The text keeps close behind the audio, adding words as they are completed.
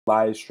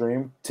live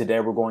stream. Today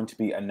we're going to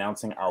be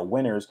announcing our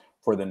winners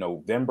for the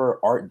November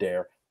Art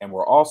Dare, and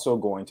we're also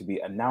going to be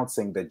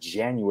announcing the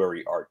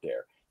January Art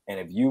Dare. And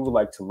if you would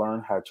like to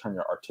learn how to turn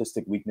your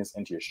artistic weakness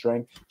into your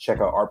strength, check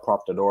out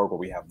artprof.org, where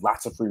we have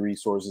lots of free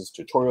resources,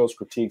 tutorials,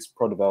 critiques,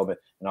 pro development,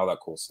 and all that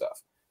cool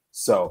stuff.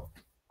 So,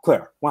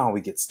 Claire, why don't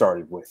we get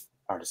started with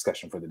our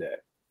discussion for the day?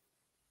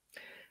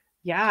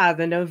 Yeah,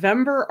 the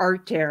November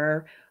Art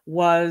Dare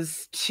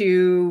was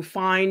to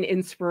find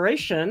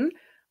inspiration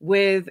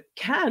with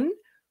Ken,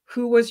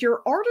 who was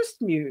your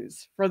artist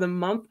muse for the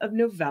month of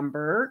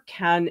November.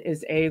 Ken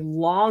is a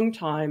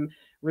longtime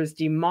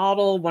RISD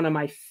model, one of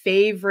my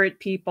favorite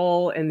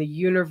people in the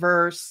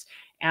universe.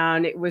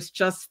 And it was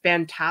just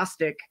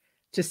fantastic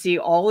to see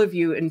all of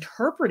you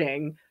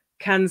interpreting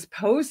Ken's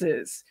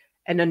poses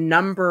in a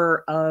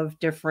number of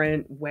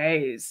different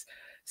ways.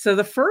 So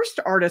the first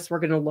artist we're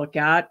going to look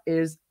at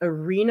is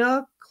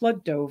Irina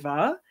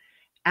Kladova.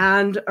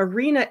 And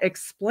Irina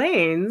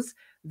explains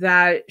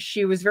that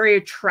she was very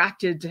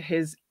attracted to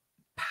his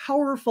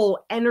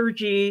powerful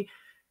energy,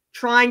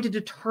 trying to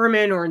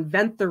determine or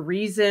invent the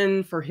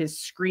reason for his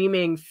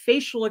screaming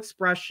facial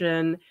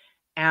expression.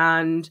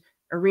 And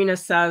Irina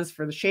says,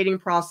 for the shading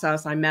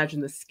process, I imagine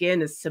the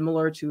skin is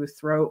similar to a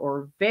throat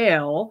or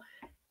veil,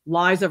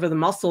 lies over the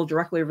muscle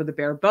directly over the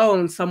bare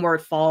bone, somewhere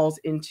it falls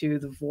into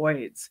the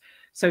voids.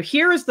 So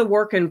here is the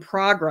work in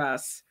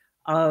progress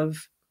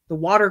of the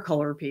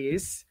watercolor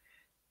piece.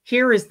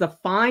 Here is the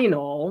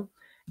final.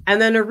 And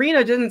then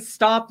Irina didn't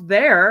stop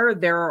there.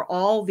 There are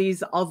all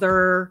these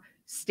other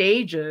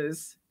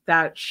stages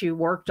that she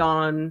worked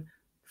on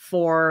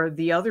for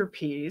the other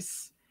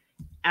piece.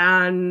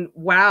 And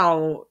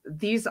wow,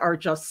 these are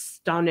just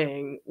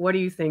stunning. What do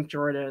you think,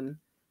 Jordan?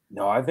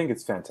 No, I think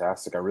it's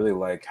fantastic. I really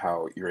like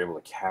how you're able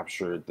to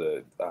capture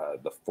the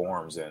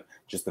forms and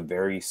just the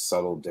very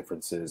subtle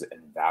differences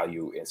in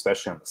value,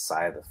 especially on the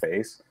side of the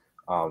face.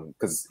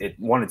 Because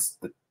it's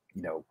the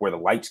where the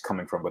light's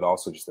coming from, but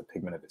also just the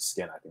pigment of his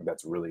skin. I think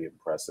that's really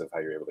impressive how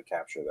you're able to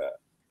capture that.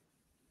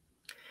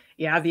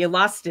 Yeah, the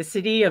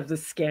elasticity of the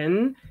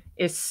skin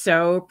is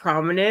so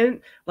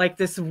prominent. Like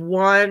this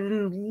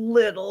one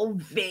little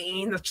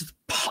vein that's just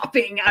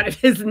popping out of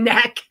his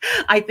neck,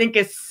 I think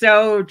is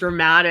so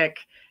dramatic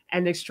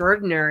and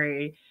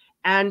extraordinary.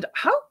 And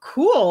how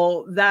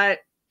cool that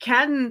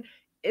Ken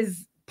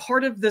is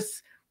part of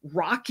this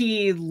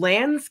rocky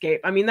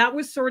landscape. I mean, that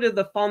was sort of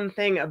the fun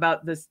thing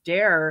about this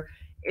dare,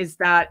 is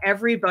that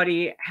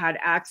everybody had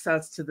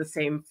access to the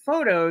same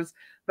photos,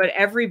 but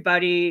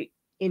everybody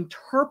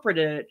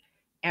interpreted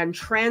and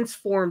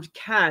transformed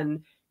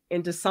Ken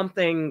into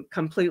something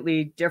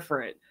completely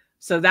different.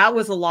 So that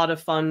was a lot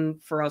of fun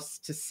for us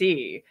to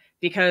see,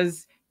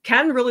 because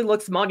Ken really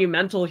looks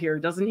monumental here,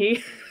 doesn't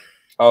he?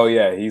 Oh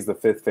yeah, he's the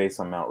fifth face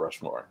on Mount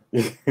Rushmore.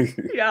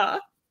 Yeah,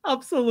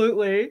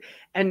 absolutely.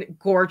 And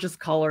gorgeous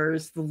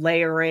colors, the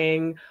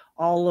layering,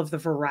 all of the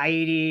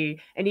variety,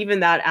 and even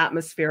that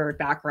atmospheric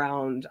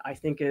background, I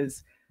think,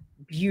 is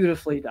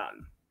beautifully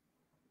done.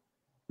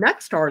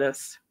 Next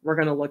artist we're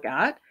going to look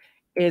at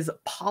is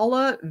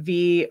Paula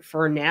V.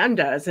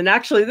 Fernandez. And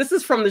actually, this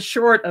is from the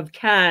short of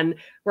Ken,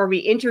 where we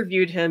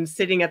interviewed him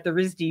sitting at the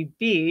RISD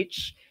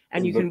beach.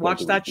 And you can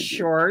watch that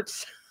short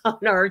on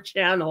our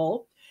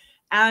channel.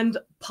 And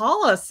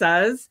Paula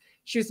says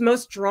she was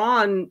most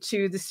drawn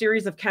to the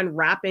series of Ken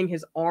wrapping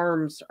his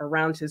arms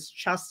around his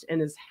chest and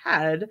his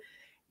head.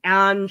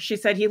 And she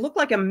said he looked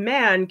like a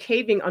man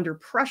caving under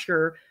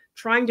pressure,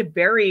 trying to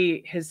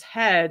bury his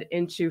head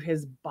into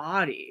his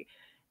body.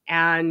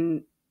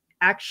 And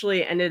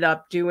actually ended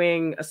up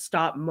doing a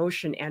stop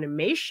motion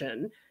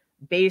animation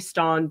based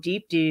on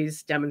Deep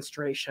D's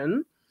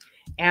demonstration.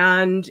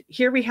 And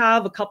here we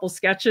have a couple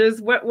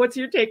sketches. What's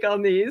your take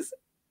on these?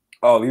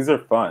 Oh, these are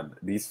fun.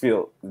 These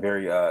feel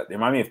very, they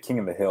remind me of King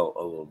of the Hill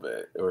a little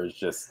bit, or it's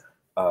just,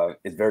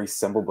 it's very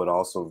simple, but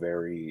also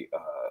very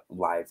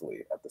lively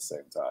at the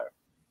same time.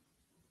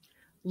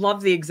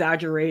 Love the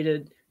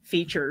exaggerated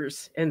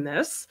features in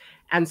this.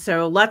 And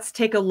so let's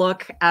take a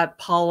look at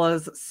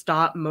Paula's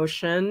stop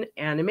motion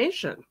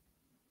animation.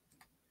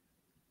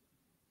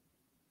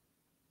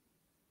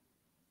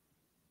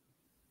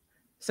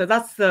 So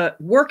that's the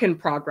work in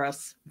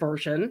progress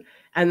version.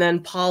 And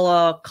then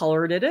Paula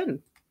colored it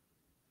in.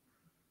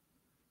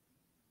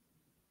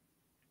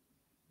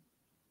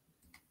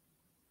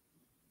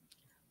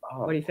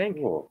 Oh, what do you think?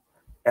 Cool.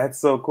 That's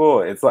so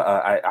cool. It's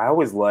I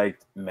always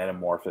liked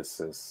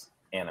metamorphosis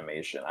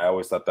animation. I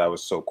always thought that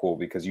was so cool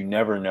because you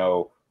never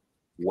know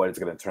what it's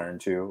going to turn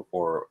to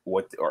or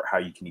how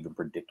you can even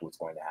predict what's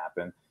going to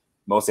happen.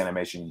 Most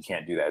animation, you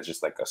can't do that. It's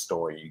just like a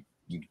story.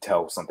 You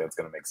tell something that's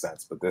going to make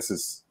sense. But this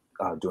is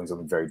doing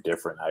something very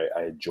different.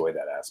 I enjoy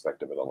that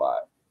aspect of it a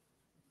lot.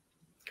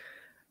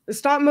 The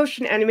stop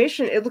motion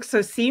animation, it looks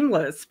so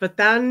seamless. But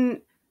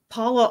then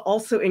Paula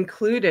also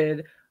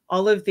included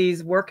all of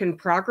these work in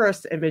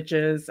progress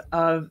images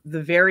of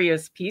the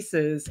various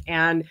pieces.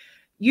 And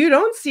you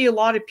don't see a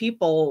lot of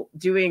people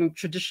doing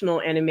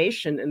traditional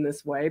animation in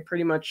this way.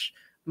 Pretty much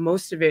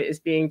most of it is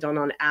being done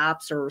on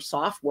apps or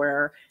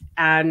software.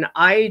 And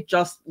I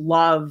just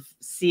love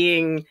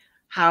seeing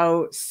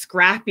how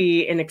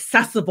scrappy and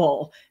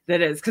accessible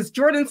that is. Because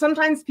Jordan,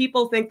 sometimes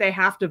people think they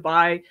have to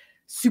buy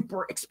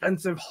super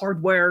expensive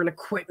hardware and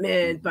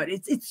equipment, but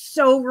it's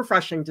so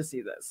refreshing to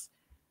see this.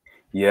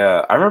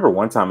 Yeah, I remember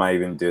one time I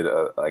even did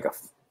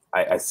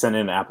I sent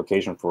in an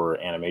application for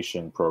an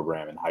animation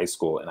program in high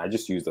school, and I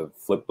just used a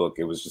flip book.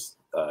 It was just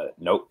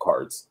note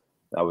cards.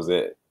 That was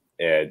it.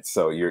 And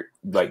so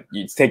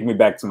it's taking me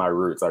back to my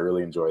roots. I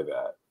really enjoy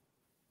that.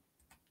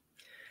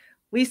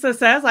 Lisa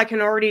says, I can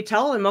already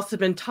tell it must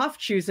have been tough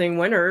choosing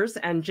winners,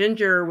 and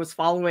Ginger was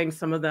following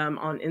some of them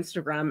on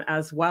Instagram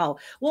as well.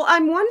 Well,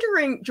 I'm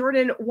wondering,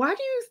 Jordan, why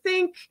do you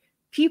think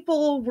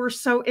people were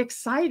so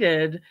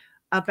excited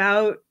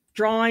about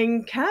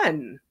drawing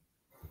Ken?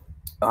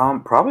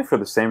 Probably for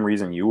the same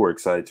reason you were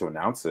excited to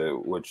announce it,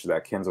 which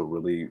that Ken's a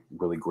really,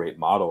 really great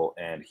model,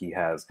 and he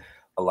has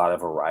a lot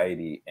of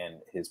variety in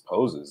his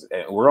poses.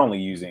 And you're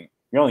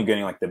only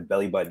getting like the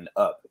belly button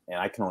up, and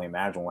I can only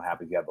imagine what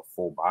happens if you have the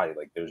full body.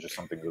 Like there's just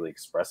something really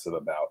expressive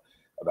about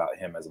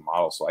him as a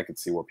model. So I could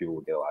see where people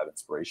would get a lot of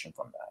inspiration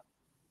from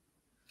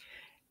that.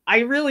 I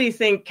really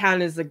think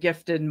Ken is a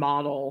gifted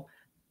model.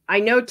 I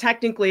know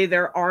technically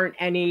there aren't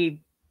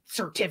any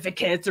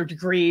certificates or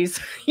degrees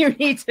you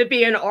need to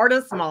be an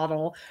artist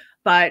model,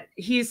 but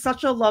he's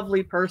such a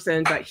lovely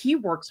person, but he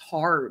works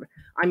hard.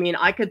 I mean,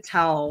 I could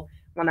tell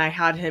when I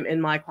had him in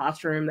my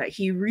classroom that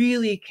he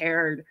really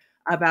cared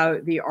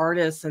about the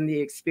artists and the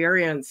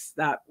experience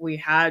that we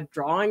had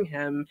drawing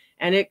him,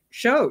 and it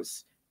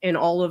shows in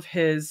all of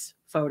his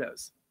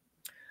photos.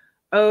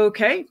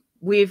 Okay,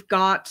 we've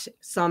got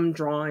some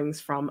drawings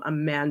from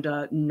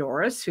Amanda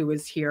Norris, who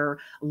is here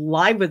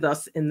live with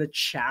us in the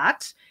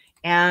chat.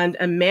 And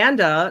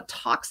Amanda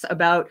talks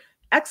about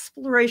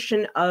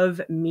exploration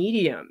of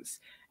mediums.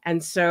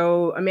 And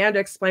so Amanda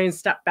explains,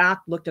 step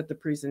back, looked at the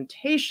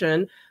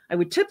presentation. I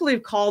would typically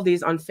call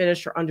these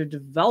unfinished or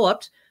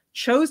underdeveloped,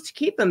 chose to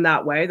keep them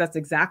that way. That's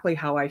exactly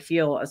how I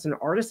feel as an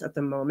artist at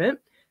the moment.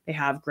 They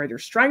have greater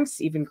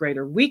strengths, even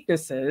greater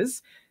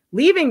weaknesses.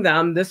 Leaving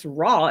them this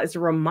raw is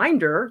a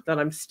reminder that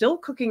I'm still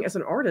cooking as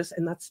an artist,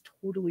 and that's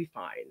totally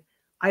fine.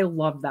 I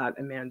love that,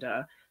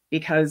 Amanda,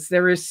 because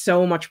there is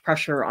so much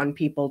pressure on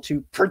people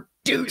to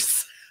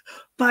produce.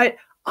 But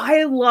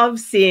I love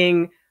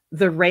seeing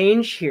the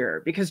range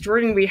here because,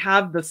 Jordan, we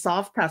have the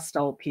soft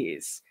pastel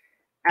piece,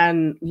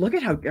 and look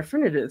at how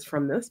different it is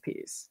from this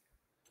piece.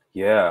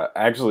 Yeah,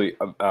 actually,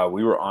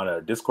 we were on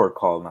a Discord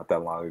call not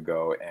that long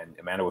ago, and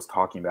Amanda was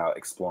talking about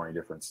exploring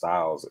different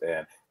styles.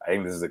 And I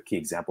think this is a key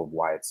example of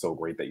why it's so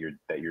great that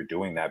you're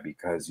doing that,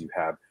 because you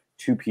have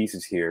two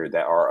pieces here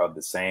that are of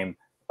the same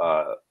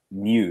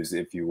muse,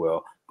 if you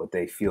will, but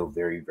they feel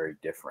very, very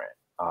different.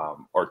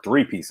 Or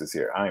three pieces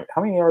here.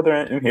 How many are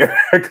there in here?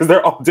 Because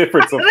they're all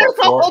different. So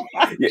far.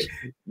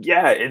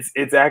 Yeah,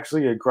 it's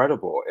actually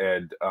incredible,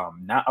 and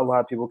not a lot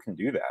of people can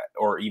do that,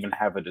 or even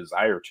have a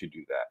desire to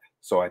do that.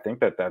 So I think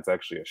that that's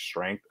actually a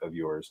strength of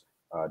yours,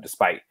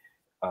 despite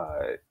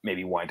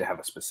maybe wanting to have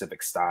a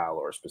specific style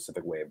or a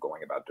specific way of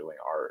going about doing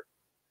art.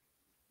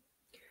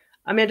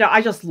 Amanda,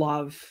 I just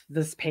love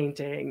this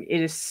painting.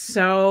 It is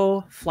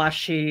so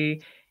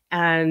fleshy,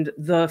 and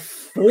the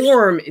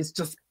form is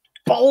just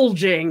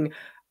bulging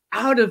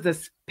out of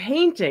this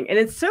painting. And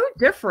it's so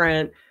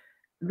different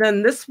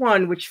than this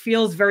one, which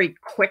feels very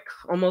quick,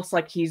 almost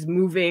like he's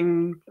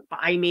moving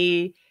by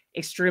me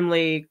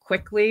extremely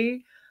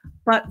quickly.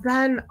 But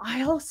then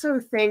I also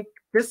think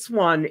this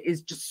one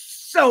is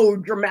just so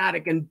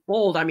dramatic and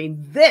bold. I mean,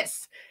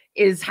 this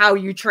is how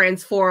you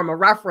transform a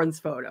reference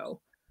photo.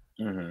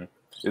 Mm-hmm.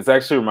 This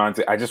actually reminds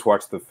me, I just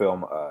watched the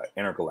film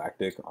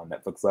Intergalactic on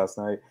Netflix last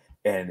night,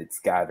 and it's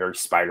got a very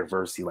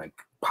Spider-Verse-y, like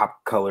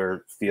pop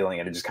color feeling,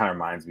 and it just kind of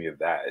reminds me of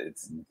that.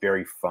 It's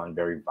very fun,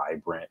 very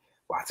vibrant,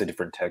 lots of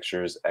different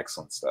textures,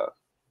 excellent stuff.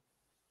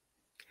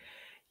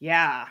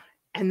 Yeah.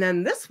 And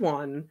then this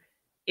one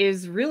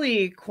is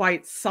really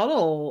quite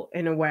subtle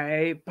in a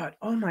way, but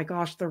oh my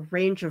gosh, the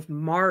range of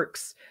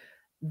marks.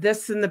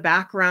 This in the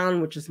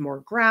background, which is more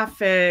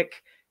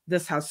graphic.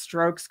 This has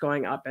strokes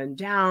going up and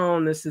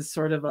down. This is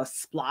sort of a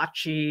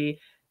splotchy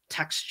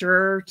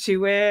texture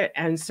to it.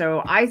 And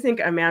so I think,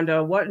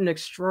 Amanda, what an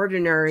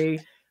extraordinary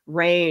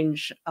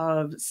range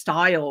of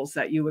styles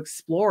that you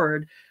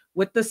explored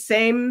with the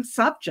same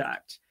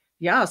subject.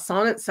 Yeah,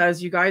 Sonnet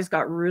says you guys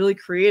got really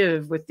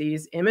creative with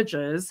these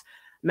images.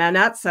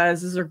 Manette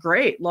says, these are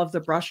great. Love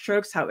the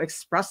brushstrokes, how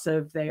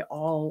expressive they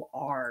all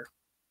are.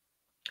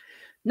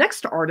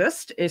 Next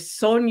artist is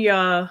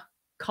Sonia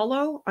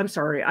Cullo. I'm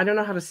sorry, I don't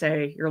know how to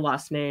say your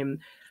last name,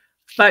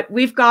 but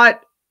we've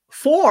got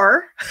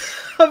 4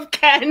 of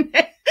Ken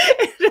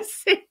in a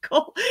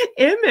single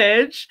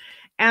image.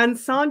 And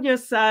Sonia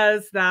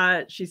says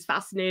that she's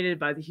fascinated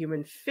by the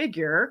human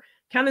figure.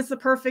 Ken is the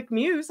perfect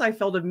muse. I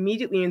felt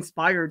immediately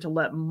inspired to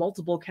let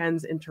multiple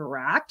Kens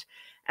interact.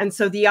 And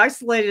so the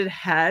isolated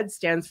head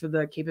stands for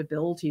the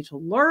capability to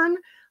learn,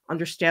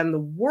 understand the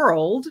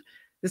world.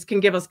 This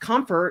can give us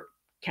comfort.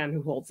 Ken,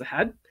 who holds the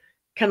head,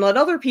 can let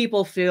other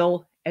people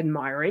feel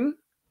admiring,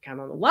 Ken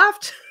on the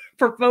left,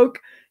 provoke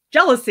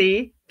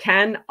jealousy,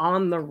 Ken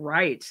on the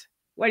right.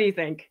 What do you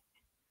think?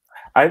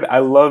 I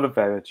love the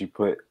fact that you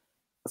put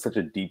such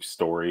a deep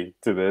story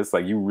to this.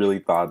 Like you really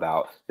thought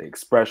about the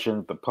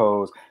expressions, the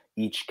pose,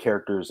 each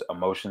character's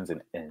emotions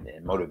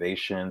and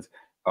motivations,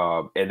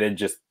 and then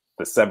just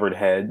the severed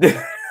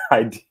head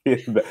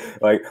idea.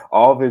 Like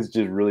all of it's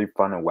just really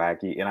fun and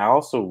wacky. And I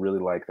also really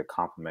like the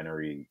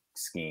complementary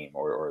scheme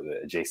or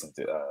the adjacent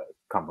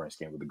complementary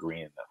scheme with the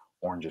green and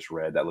the orangish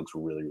red. That looks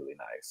really, really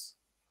nice.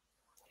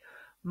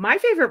 My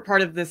favorite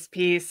part of this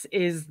piece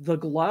is the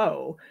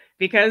glow,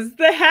 because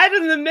the head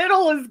in the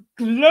middle is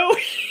glowing.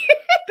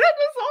 That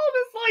is all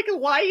this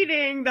like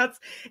lighting that's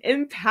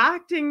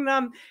impacting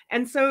them.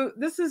 And so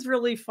this is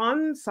really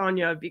fun,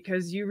 Sonia,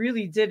 because you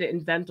really did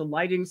invent a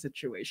lighting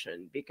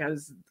situation,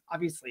 because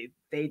obviously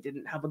they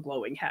didn't have a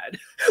glowing head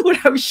when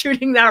I was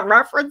shooting that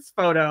reference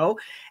photo.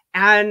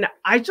 And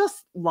I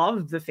just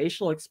love the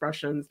facial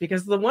expressions,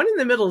 because the one in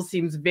the middle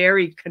seems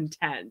very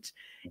content.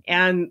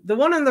 And the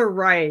one on the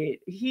right,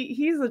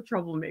 he's a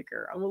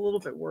troublemaker. I'm a little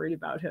bit worried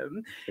about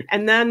him.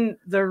 And then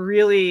the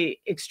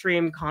really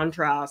extreme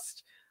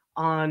contrast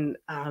on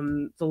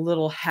the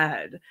little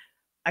head.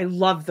 I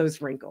love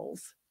those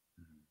wrinkles.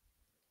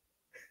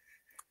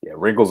 Yeah,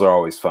 wrinkles are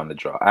always fun to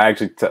draw. I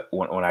actually,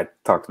 when I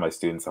talk to my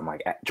students, I'm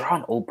like, draw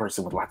an old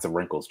person with lots of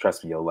wrinkles.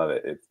 Trust me, you'll love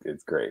it.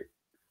 It's great.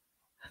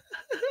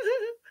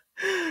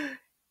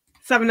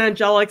 Seven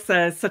Angelic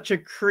says, such a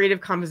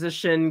creative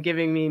composition,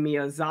 giving me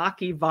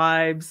Miyazaki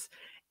vibes.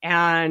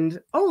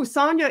 And oh,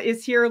 Sonia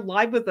is here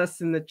live with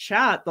us in the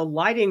chat. The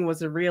lighting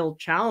was a real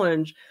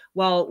challenge.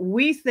 Well,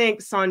 we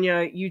think,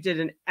 Sonia, you did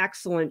an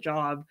excellent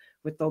job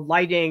with the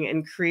lighting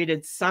and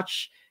created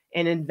such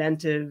an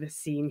inventive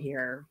scene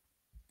here.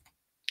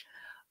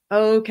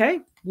 Okay,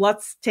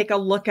 let's take a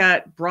look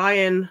at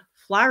Brian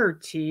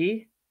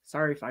Flaherty.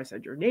 Sorry if I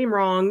said your name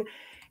wrong.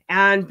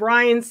 And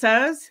Brian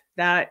says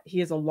that he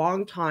is a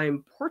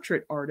longtime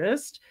portrait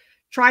artist,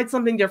 tried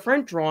something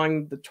different,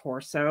 drawing the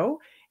torso,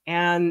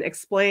 and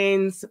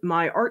explains,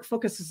 my art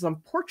focuses on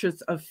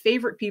portraits of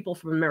favorite people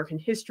from American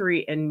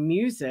history and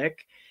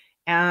music.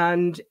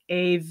 And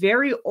a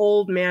very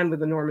old man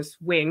with enormous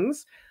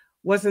wings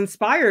was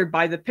inspired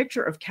by the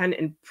picture of Ken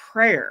in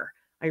prayer.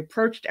 I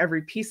approached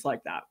every piece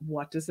like that.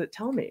 What does it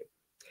tell me?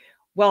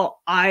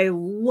 Well, I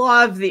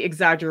love the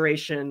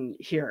exaggeration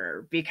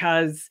here,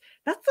 because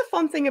that's the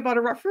fun thing about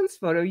a reference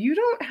photo. You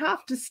don't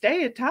have to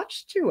stay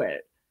attached to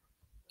it.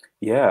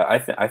 Yeah,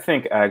 I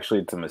think actually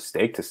it's a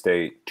mistake to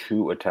stay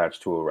too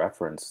attached to a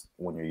reference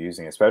when you're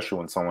using, especially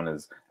when someone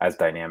is as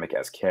dynamic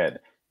as Ken.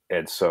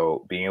 And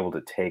so being able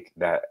to take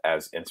that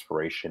as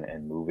inspiration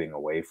and moving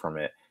away from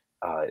it,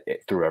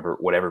 through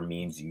whatever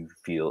means you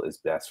feel is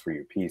best for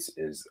your piece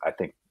is, I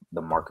think,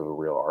 the mark of a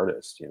real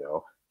artist,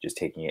 just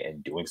taking it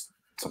and doing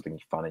something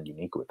fun and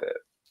unique with it.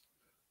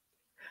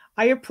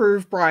 I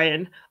approve,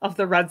 Brian, of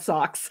the Red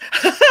Sox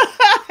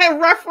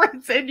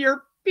reference in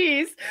your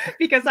piece,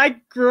 because I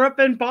grew up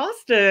in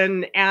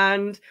Boston,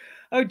 and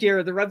oh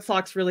dear, the Red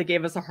Sox really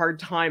gave us a hard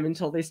time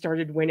until they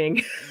started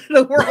winning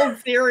the World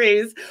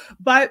Series.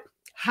 But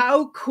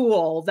how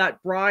cool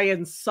that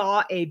Brian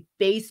saw a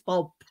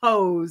baseball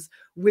pose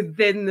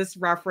within this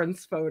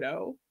reference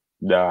photo.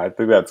 No, I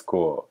think that's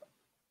cool.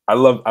 I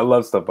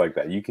love stuff like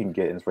that. You can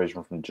get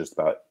inspiration from just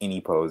about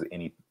any pose,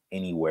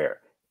 anywhere.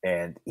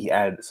 And he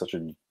added such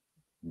a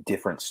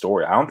different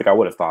story. I don't think I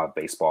would have thought of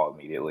baseball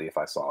immediately if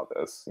I saw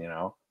this,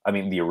 I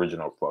mean, the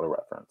original photo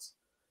reference.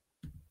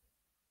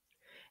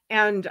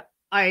 And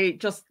I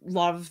just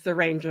love the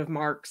range of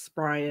marks,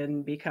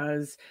 Brian,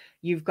 because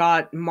you've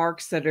got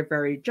marks that are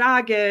very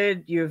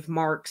jagged. You have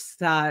marks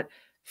that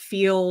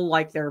feel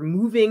like they're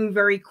moving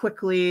very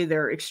quickly.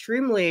 They're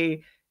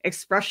extremely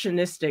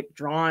expressionistic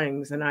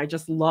drawings, and I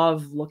just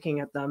love looking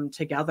at them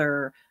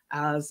together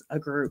as a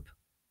group.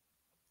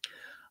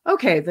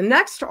 Okay, the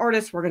next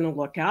artist we're going to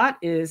look at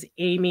is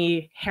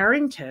Amy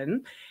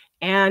Harrington.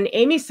 And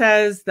Amy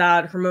says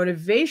that her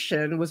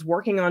motivation was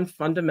working on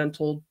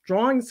fundamental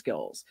drawing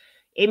skills.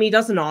 Amy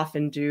doesn't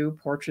often do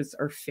portraits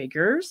or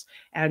figures.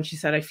 And she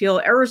said, I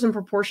feel errors in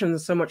proportion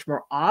is so much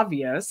more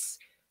obvious.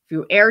 If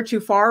you err too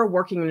far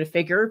working in a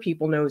figure,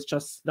 people know it's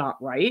just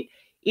not right,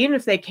 even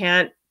if they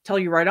can't tell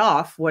you right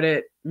off what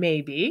it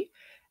may be.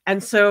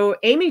 And so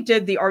Amy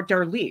did the art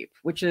dare leap,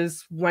 which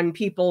is when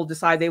people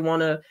decide they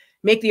want to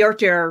make the art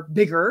dare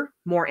bigger,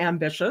 more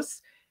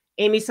ambitious.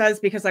 Amy says,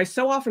 because I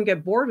so often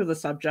get bored with the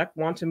subject,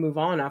 want to move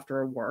on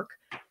after a work,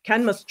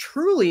 Ken must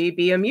truly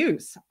be a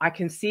muse. I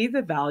can see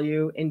the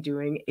value in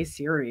doing a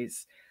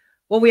series.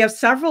 Well, we have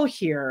several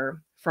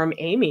here from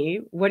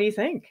Amy. What do you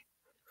think?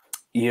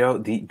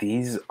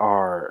 These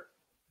are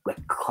like,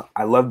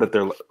 I love that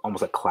they're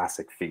almost like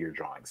classic figure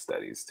drawing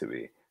studies to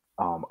me.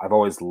 I've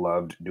always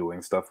loved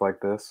doing stuff like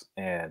this,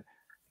 and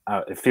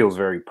it feels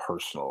very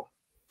personal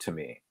to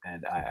me.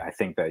 And I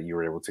think that you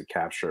were able to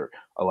capture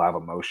a lot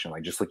of emotion,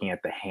 like just looking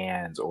at the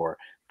hands or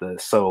the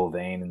subtle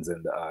veins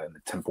and the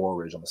temporal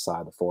ridge on the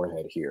side of the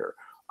forehead here.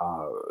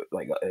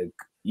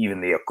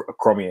 even the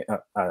acromion,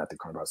 not the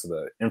acromion fossa,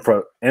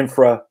 the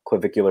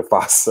infraclavicular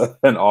fossa,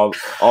 and all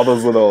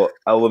those little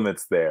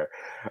elements there.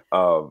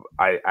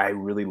 I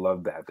really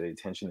love that. The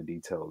attention to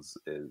details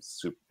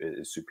is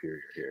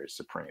superior here,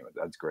 supreme.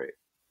 That's great.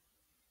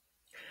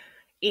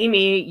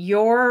 Amy,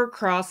 your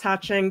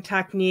cross-hatching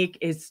technique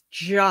is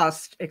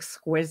just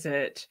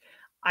exquisite.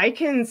 I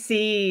can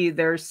see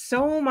there's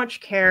so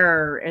much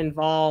care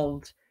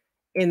involved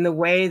in the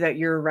way that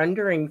you're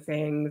rendering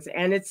things.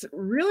 And it's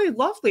really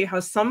lovely how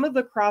some of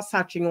the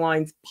cross-hatching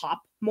lines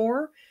pop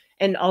more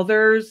and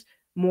others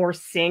more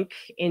sink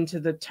into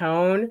the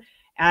tone.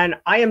 And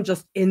I am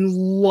just in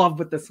love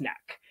with this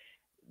neck.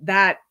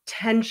 That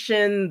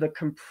tension, the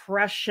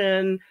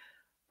compression,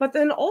 but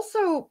then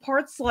also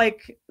parts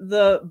like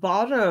the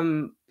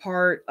bottom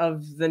part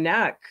of the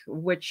neck,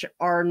 which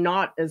are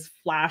not as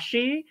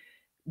flashy,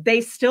 they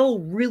still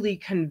really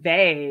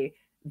convey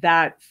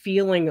that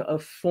feeling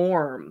of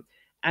form.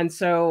 And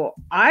so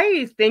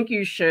I think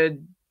you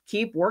should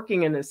keep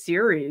working in a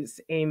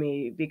series,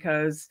 Amy,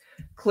 because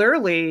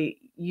clearly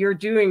you're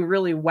doing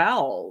really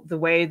well the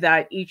way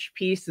that each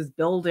piece is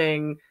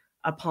building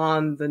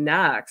upon the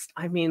next.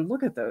 I mean,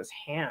 look at those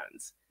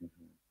hands.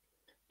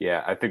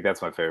 Yeah, I think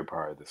that's my favorite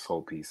part of this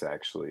whole piece,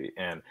 actually.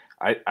 And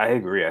I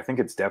agree. I think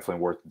it's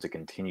definitely worth it to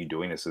continue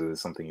doing this if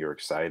it's something you're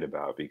excited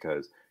about,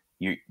 because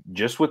you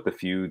just with the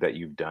few that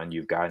you've done,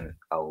 you've gotten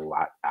a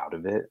lot out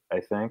of it, I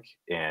think.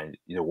 And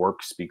the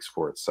work speaks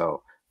for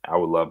itself. I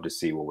would love to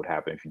see what would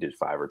happen if you did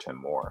 5 or 10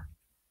 more.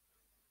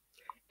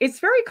 It's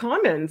very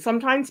common.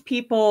 Sometimes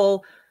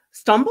people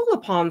stumble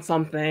upon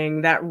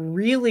something that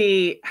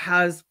really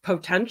has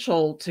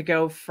potential to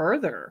go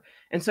further.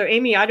 And so,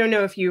 Amy, I don't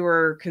know if you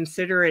were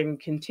considering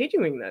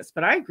continuing this,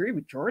 but I agree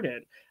with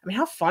Jordan. I mean,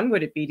 how fun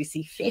would it be to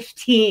see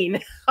 15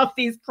 of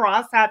these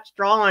crosshatch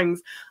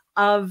drawings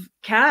of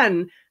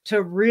Ken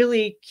to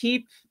really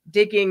keep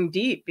digging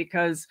deep?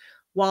 Because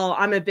while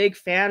I'm a big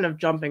fan of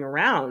jumping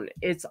around,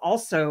 it's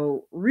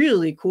also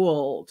really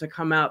cool to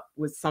come up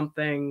with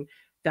something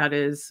that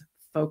is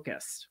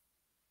focused.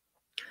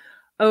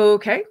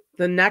 Okay,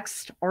 the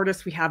next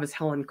artist we have is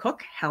Helen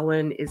Cook.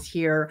 Helen is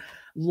here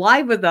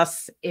live with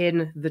us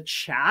in the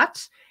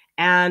chat.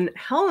 And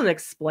Helen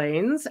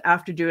explains,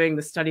 after doing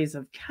the studies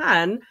of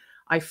Ken,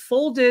 I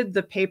folded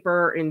the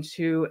paper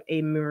into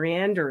a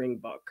meandering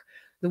book.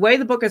 The way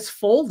the book is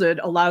folded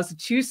allows the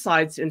two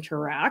sides to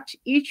interact.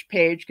 Each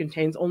page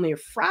contains only a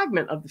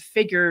fragment of the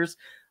figures.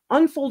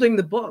 Unfolding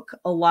the book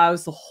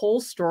allows the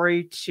whole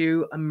story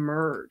to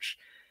emerge.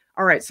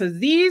 All right, so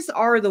these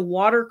are the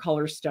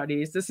watercolor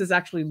studies. This is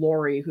actually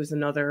Lori, who's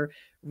another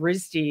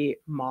RISD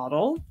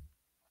model.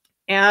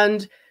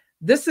 And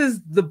this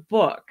is the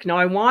book. Now,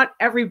 I want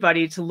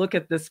everybody to look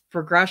at this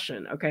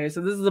progression, okay?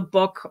 So this is a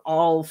book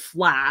all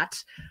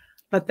flat,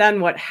 but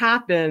then what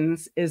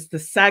happens is the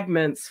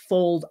segments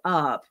fold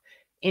up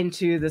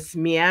into this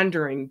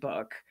meandering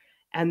book.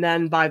 And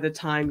then by the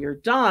time you're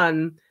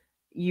done,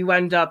 you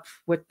end up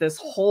with this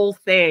whole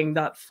thing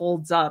that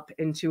folds up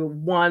into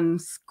one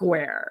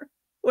square.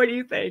 What do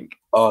you think?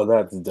 Oh,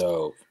 that's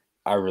dope.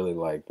 I really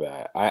like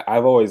that.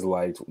 I've always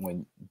liked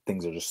when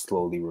things are just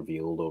slowly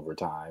revealed over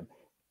time.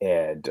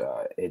 And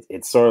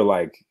it's sort of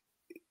like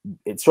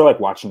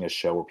watching a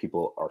show where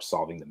people are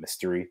solving the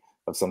mystery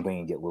of something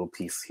and get a little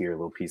piece here, a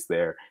little piece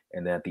there,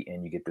 and then at the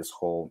end you get this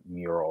whole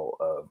mural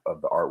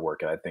of the artwork.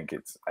 And I think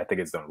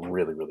it's done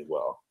really, really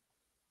well.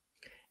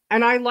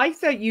 And I like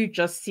that you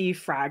just see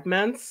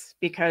fragments,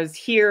 because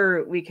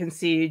here we can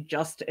see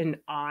just an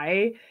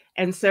eye.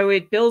 And so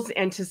it builds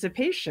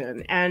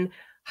anticipation. And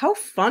how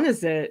fun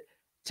is it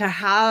to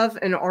have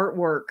an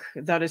artwork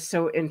that is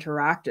so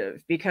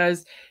interactive?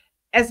 Because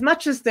as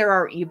much as there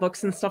are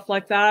ebooks and stuff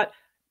like that,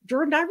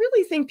 Jordan, I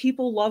really think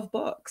people love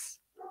books.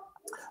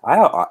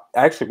 I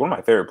actually, one of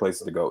my favorite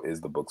places to go is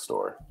the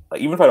bookstore.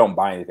 Like, even if I don't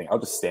buy anything, I'll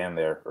just stand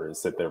there or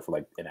sit there for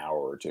like an hour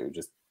or two,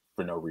 just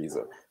for no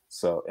reason.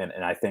 So, and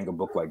I think a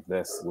book like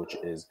this, which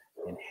is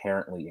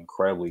inherently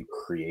incredibly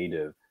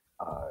creative,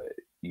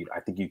 I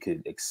think you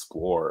could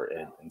explore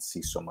and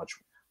see so much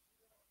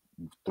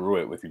through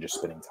it if you're just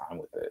spending time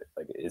with it.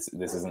 Like,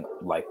 this isn't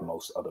like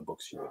most other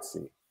books you would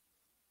see.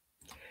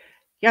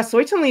 Yeah,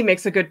 Soitanli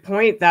makes a good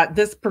point that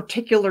this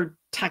particular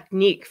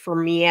technique for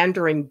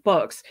meandering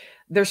books,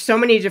 there's so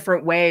many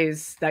different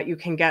ways that you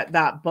can get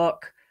that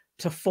book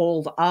to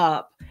fold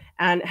up.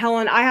 And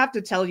Helen, I have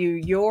to tell you,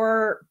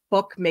 your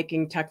book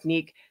making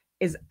technique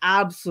is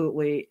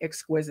absolutely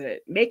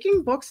exquisite.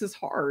 Making books is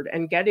hard,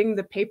 and getting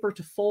the paper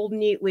to fold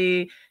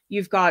neatly,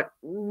 you've got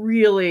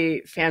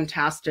really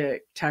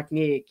fantastic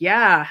technique.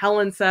 Yeah,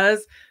 Helen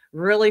says,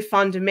 really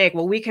fun to make.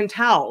 Well, we can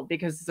tell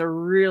because it's a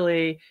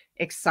really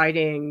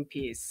exciting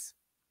piece.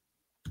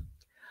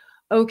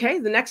 Okay,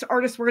 the next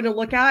artist we're going to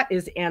look at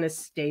is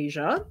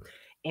Anastasia.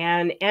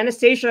 And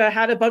Anastasia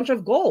had a bunch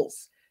of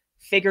goals.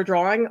 Figure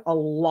drawing, a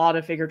lot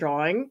of figure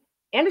drawing.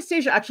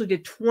 Anastasia actually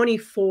did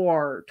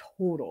 24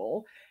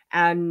 total.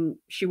 And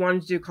she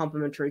wanted to do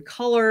complementary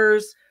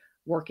colors,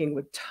 working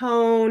with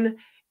tone,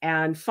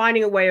 and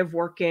finding a way of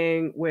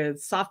working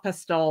with soft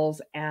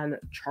pastels and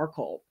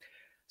charcoal.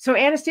 So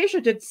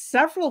Anastasia did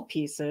several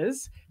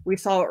pieces. We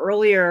saw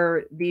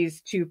earlier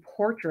these two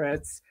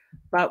portraits,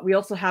 but we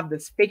also have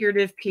this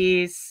figurative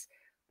piece.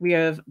 We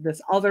have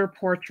this other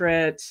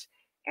portrait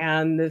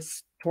and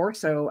this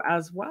torso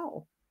as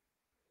well.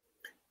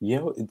 You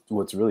know,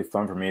 what's really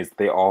fun for me is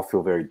they all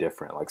feel very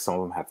different. Like some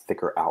of them have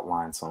thicker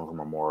outlines, some of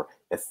them are more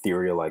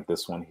ethereal, like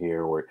this one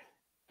here, or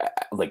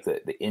like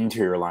the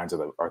interior lines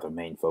are the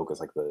main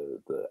focus, like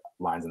the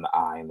lines in the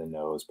eye and the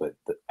nose, but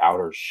the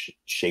outer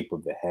shape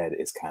of the head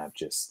is kind of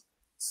just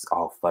it's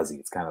all fuzzy.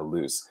 It's kind of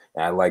loose,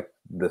 and I like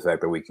the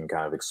fact that we can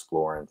kind of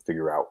explore and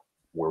figure out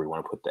where we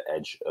want to put the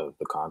edge of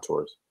the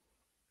contours.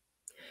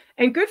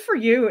 And good for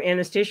you,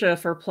 Anastasia,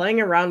 for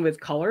playing around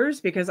with colors,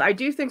 because I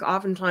do think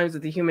oftentimes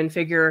with the human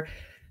figure,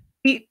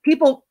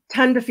 people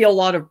tend to feel a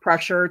lot of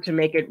pressure to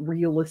make it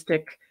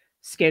realistic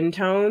skin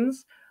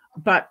tones,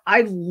 but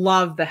I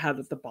love the head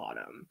at the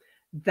bottom.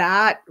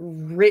 That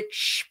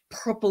rich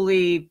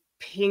purpley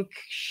pink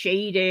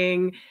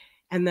shading.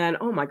 And then,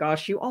 oh my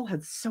gosh, you all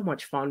had so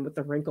much fun with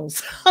the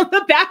wrinkles on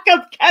the back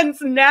of Ken's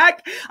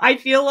neck. I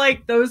feel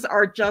like those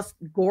are just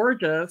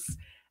gorgeous.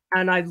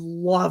 And I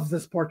love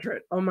this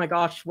portrait. Oh my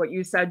gosh, what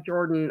you said,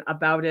 Jordan,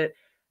 about it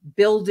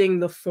building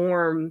the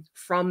form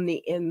from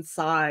the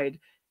inside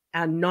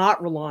and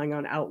not relying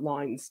on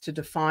outlines to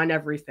define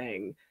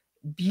everything.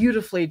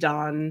 Beautifully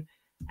done.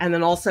 And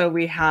then also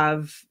we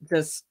have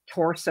this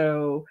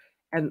torso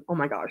and oh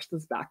my gosh,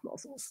 those back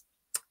muscles.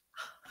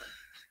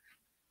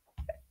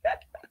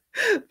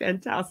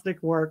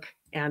 Fantastic work,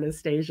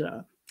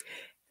 Anastasia.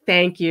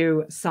 Thank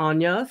you,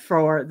 Sonia,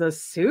 for the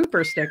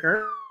super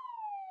sticker.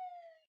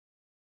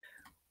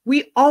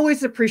 We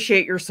always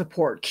appreciate your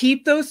support.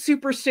 Keep those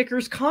super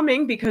stickers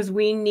coming because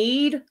we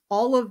need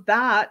all of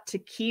that to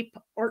keep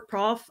Art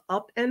Prof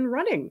up and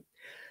running.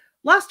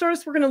 Last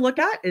artist we're going to look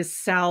at is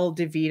Sal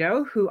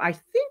DeVito, who I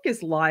think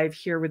is live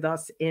here with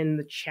us in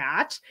the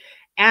chat.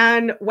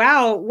 And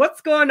wow,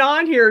 what's going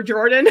on here,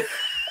 Jordan?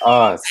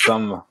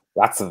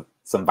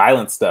 Some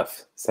violent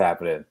stuff is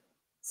happening.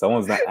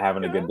 Someone's not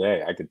having a good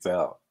day. I could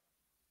tell.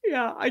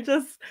 Yeah,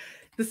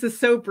 this is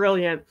so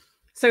brilliant.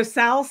 So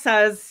Sal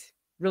says,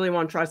 really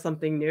want to try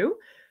something new.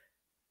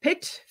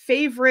 Picked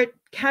favorite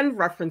Ken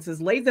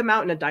references, laid them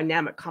out in a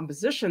dynamic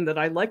composition that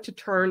I'd like to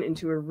turn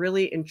into a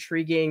really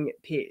intriguing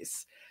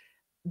piece.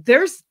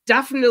 There's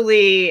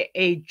definitely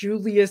a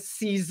Julius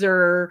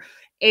Caesar,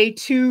 a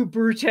tu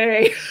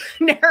Brute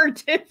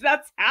narrative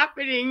that's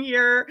happening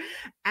here.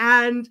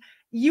 And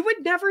you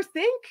would never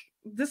think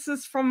this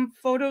is from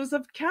photos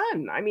of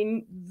Ken. I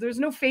mean, there's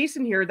no face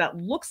in here that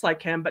looks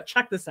like him, but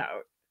check this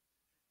out.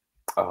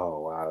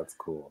 Oh, wow, that's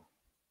cool.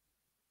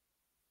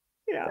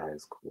 Yeah. That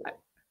is cool.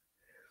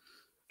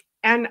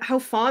 And how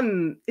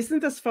fun.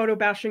 Isn't this photo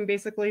bashing,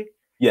 basically?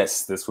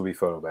 Yes, this will be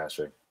photo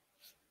bashing.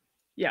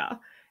 Yeah.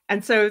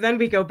 And so then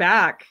we go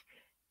back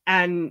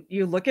and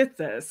you look at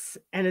this,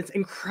 and it's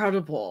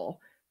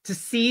incredible to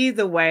see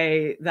the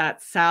way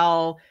that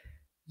Sal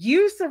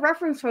used the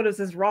reference photos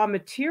as raw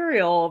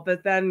material,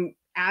 but then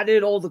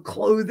added all the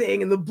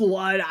clothing and the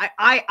blood.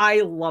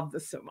 I love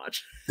this so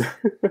much.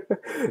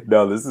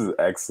 No, this is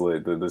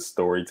excellent. The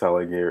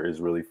storytelling here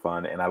is really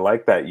fun. And I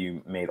like that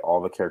you made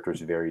all the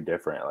characters very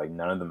different. Like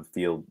none of them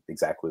feel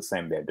exactly the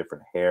same. They have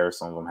different hair.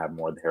 Some of them have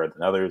more hair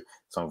than others.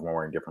 Some of them are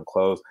wearing different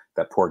clothes.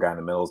 That poor guy in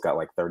the middle's got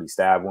like 30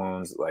 stab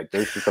wounds. Like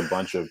there's just a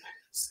bunch of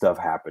stuff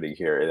happening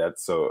here.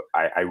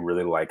 I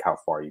really like how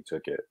far you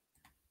took it.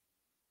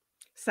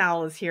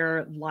 Sal is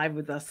here live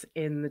with us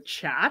in the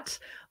chat.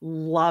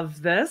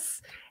 Love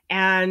this.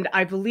 And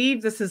I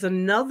believe this is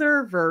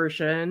another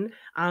version.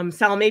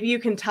 Sal, maybe you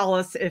can tell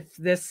us if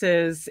this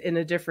is in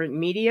a different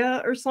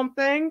media or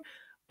something.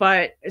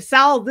 But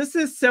Sal, this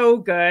is so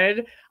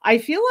good. I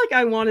feel like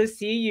I want to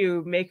see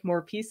you make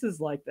more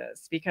pieces like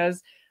this,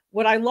 because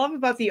what I love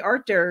about the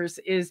art dares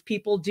is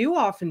people do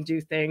often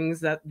do things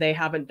that they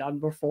haven't done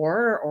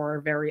before or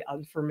are very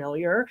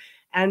unfamiliar.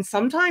 And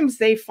sometimes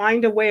they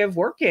find a way of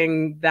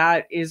working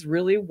that is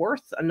really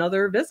worth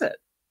another visit.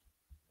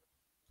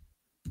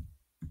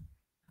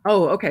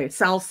 Oh, okay.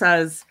 Sal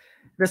says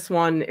this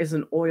one is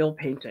an oil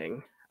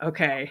painting.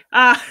 Okay.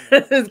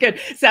 This is good.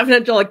 Seven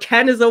Angela,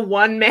 Ken is a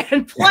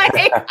one-man play.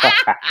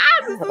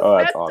 This is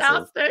fantastic.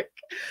 Awesome.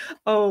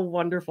 Oh,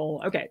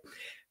 wonderful. Okay.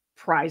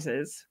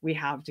 Prizes we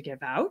have to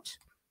give out.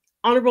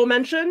 Honorable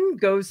mention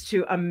goes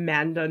to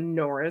Amanda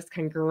Norris.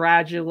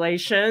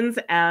 Congratulations.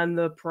 And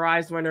the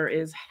prize winner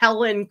is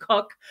Helen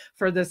Cook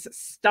for this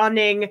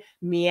stunning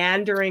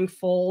meandering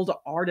fold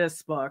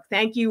artist book.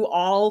 Thank you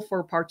all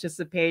for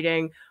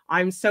participating.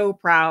 I'm so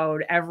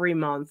proud every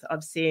month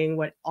of seeing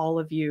what all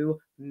of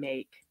you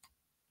make.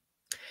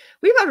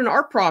 We've got an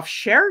Art Prof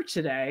share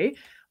today.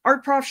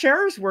 Art Prof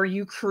shares where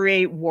you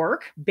create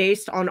work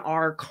based on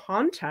our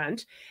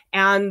content.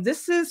 And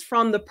this is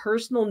from the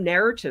personal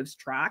narratives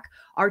track.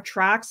 Our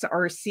tracks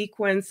are a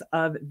sequence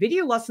of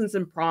video lessons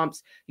and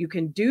prompts. You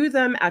can do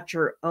them at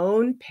your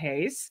own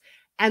pace.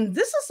 And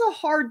this is a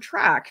hard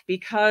track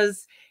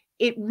because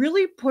it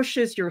really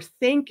pushes your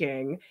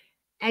thinking,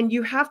 and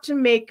you have to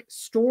make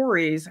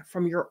stories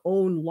from your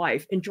own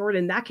life. And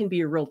Jordan, that can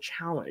be a real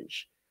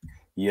challenge.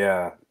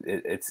 Yeah,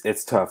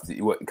 it's tough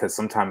because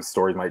sometimes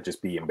stories might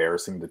just be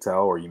embarrassing to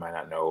tell, or you might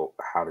not know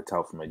how to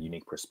tell from a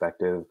unique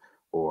perspective,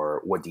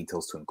 or what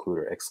details to include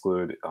or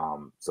exclude.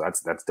 So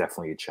that's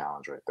definitely a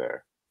challenge right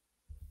there.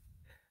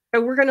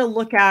 So we're going to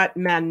look at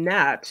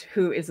Manette,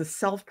 who is a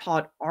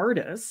self-taught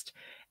artist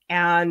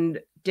and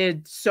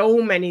did so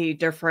many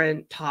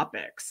different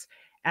topics.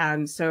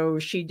 And so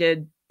she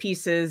did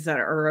pieces that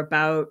are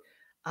about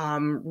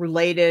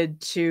related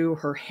to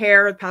her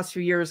hair the past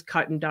few years,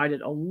 cut and dyed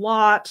it a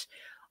lot.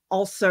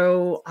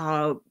 Also,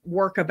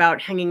 work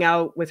about hanging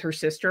out with her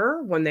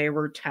sister when they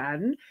were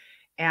 10.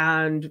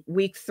 And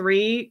week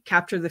 3,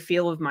 capture the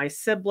fear of my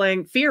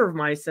siblings,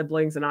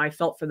 and I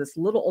felt for this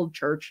little old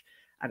church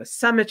at a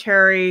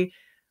cemetery.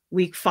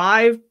 Week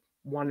 5,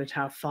 wanted to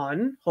have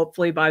fun.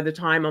 Hopefully by the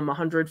time I'm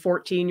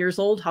 114 years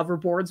old,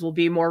 hoverboards will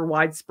be more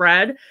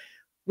widespread.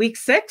 Week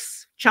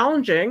 6,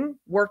 challenging,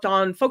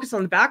 focused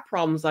on the back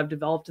problems I've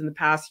developed in the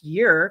past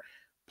year,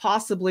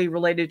 possibly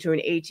related to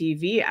an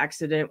ATV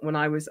accident when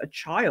I was a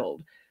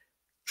child.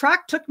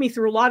 Track took me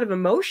through a lot of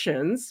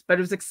emotions, but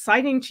it was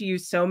exciting to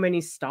use so many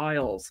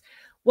styles.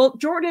 Well,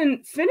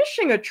 Jordan,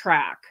 finishing a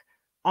track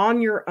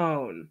on your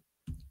own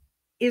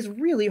is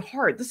really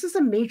hard. This is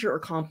a major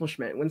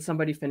accomplishment when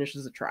somebody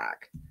finishes a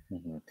track.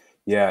 Hmm.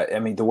 Yeah, I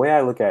mean, the way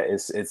I look at it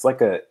is it's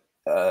like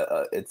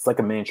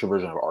a miniature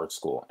version of art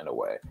school in a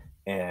way,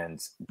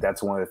 and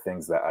that's one of the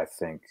things that I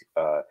think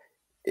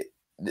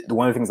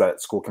one of the things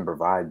that school can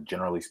provide,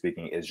 generally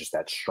speaking, is just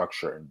that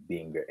structure and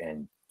being there,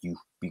 and you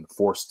being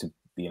forced to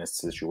be in a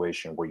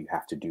situation where you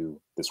have to do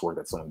this work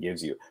that someone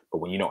gives you. But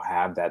when you don't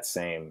have that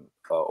same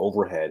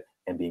overhead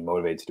and being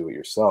motivated to do it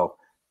yourself,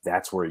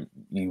 that's where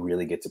you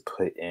really get to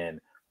put in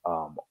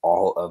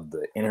all of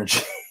the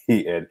energy,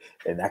 and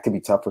that can be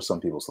tough for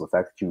some people. So the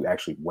fact that you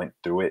actually went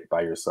through it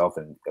by yourself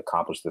and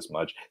accomplished this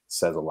much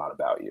says a lot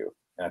about you,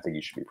 and I think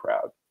you should be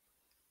proud.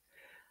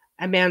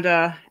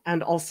 Amanda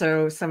and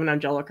also Seven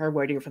Angelic are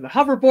waiting for the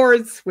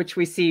hoverboards, which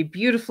we see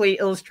beautifully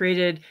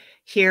illustrated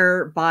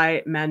here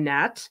by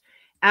Manette.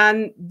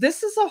 And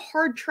this is a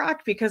hard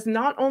track because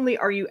not only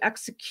are you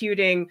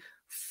executing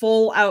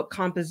full out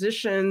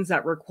compositions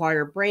that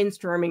require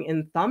brainstorming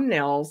and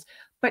thumbnails,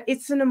 but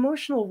it's an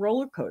emotional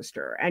roller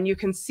coaster. And you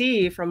can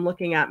see from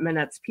looking at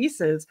Manette's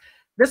pieces,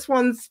 this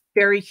one's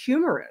very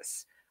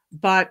humorous,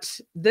 but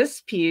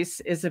this piece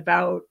is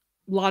about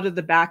a lot of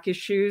the back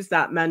issues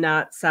that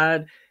Manette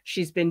said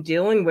she's been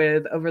dealing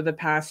with over the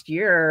past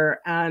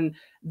year. And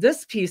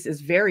this piece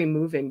is very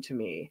moving to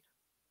me.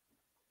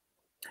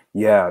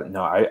 Yeah,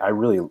 no, I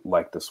really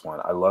like this one.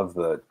 I love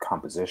the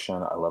composition.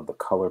 I love the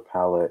color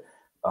palette,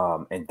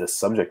 and the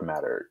subject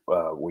matter,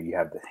 where you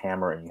have the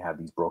hammer and you have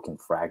these broken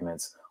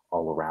fragments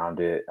all around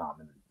it,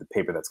 and the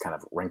paper that's kind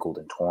of wrinkled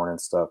and torn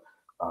and stuff.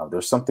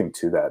 There's something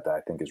to that that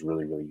I think is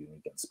really, really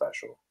unique and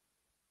special.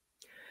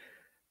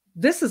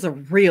 This is a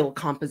real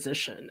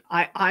composition.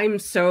 I'm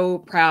so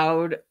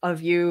proud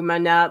of you,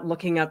 Manette,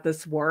 looking at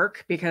this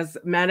work, because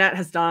Manette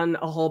has done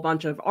a whole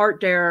bunch of art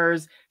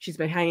dares. She's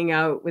been hanging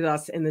out with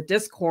us in the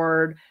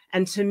Discord.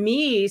 And to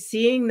me,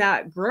 seeing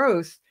that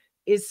growth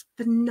is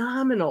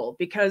phenomenal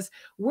because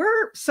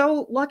we're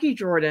so lucky,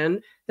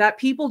 Jordan, that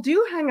people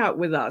do hang out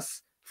with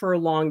us for a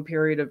long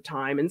period of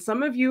time. And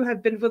some of you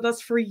have been with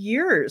us for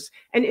years.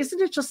 And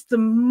isn't it just the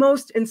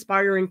most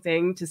inspiring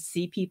thing to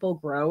see people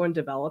grow and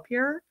develop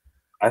here?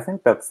 I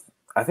think that's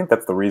I think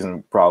that's the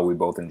reason probably we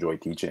both enjoy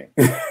teaching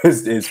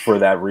is for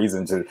that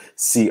reason, to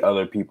see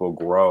other people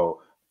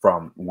grow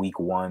from week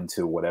 1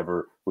 to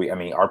whatever I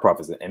mean, our prof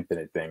is an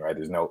infinite thing, right?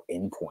 There's no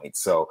end point.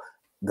 So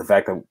the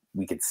fact that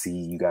we could see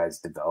you guys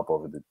develop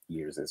over the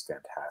years is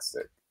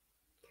fantastic.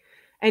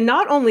 And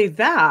not only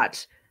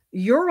that,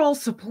 you're all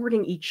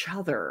supporting each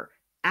other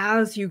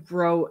as you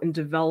grow and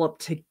develop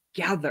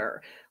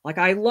together. Like,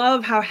 I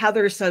love how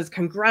Heather says,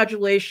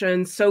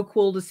 congratulations, so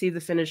cool to see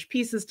the finished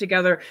pieces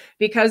together.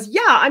 Because,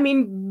 yeah, I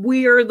mean,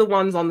 we're the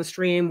ones on the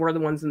stream, we're the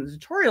ones in the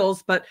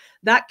tutorials, but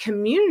that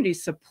community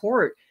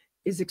support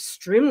is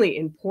extremely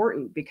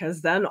important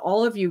because then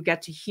all of you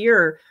get to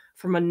hear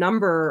from a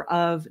number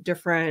of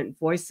different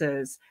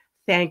voices.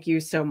 Thank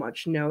you so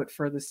much, Note,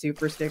 for the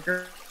super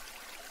sticker.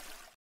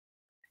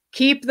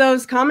 Keep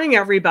those coming,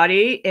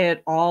 everybody.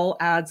 It all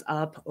adds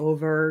up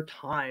over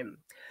time.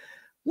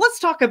 Let's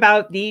talk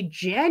about the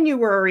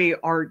January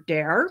Art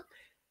Dare.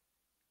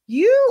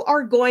 You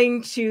are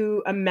going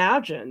to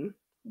imagine,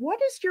 what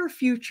is your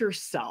future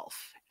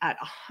self at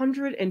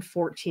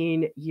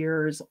 114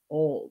 years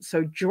old?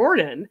 So,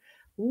 Jordan,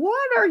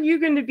 what are you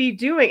going to be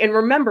doing? And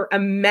remember,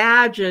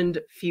 imagined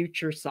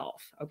future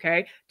self,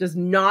 okay? Does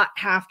not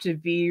have to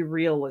be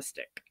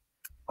realistic.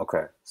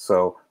 Okay,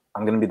 so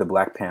I'm gonna be the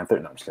Black Panther.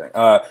 No, I'm just kidding.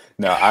 No,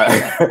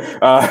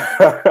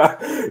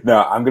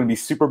 no, I'm gonna be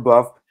super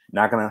buff.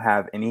 Not gonna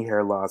have any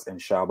hair loss,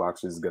 and shadow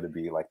boxers is gonna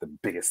be like the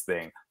biggest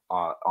thing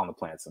on the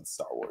planet since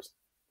Star Wars.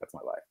 That's my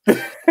life.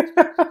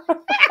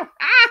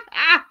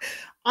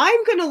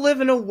 I'm gonna live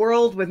in a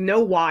world with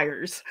no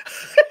wires.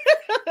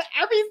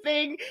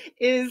 Everything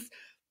is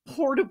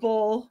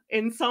portable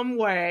in some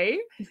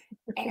way,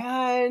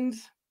 and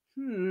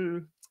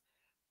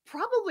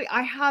probably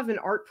I have an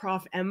art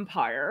prof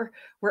empire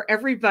where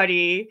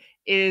everybody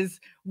is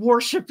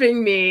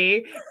worshiping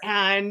me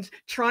and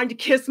trying to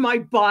kiss my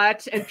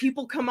butt, and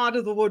people come out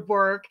of the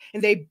woodwork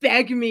and they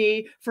beg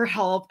me for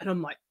help. And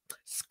I'm like,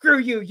 screw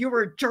you. You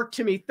were a jerk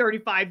to me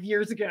 35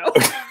 years ago.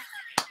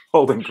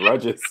 Holding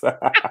grudges. I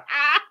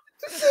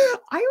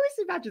always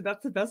imagine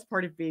that's the best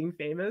part of being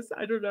famous.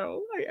 I don't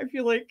know. I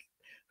feel like,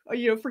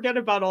 forget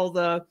about all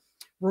the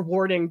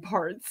rewarding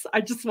parts. I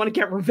just want to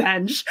get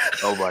revenge.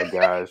 Oh my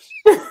gosh.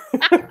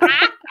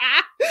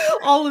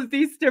 All of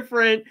these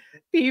different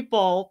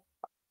people.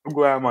 I'm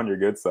glad I'm on your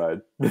good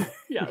side.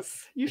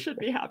 Yes, you should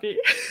be happy.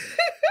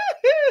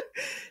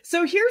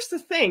 So here's the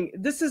thing.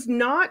 This is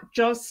not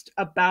just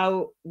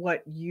about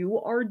what you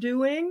are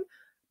doing,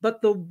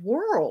 but the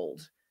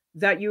world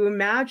that you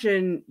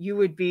imagine you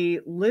would be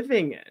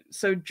living in.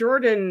 So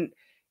Jordan,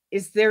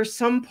 is there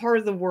some part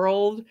of the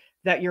world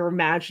that you're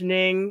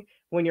imagining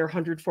when you're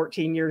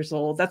 114 years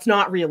old that's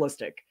not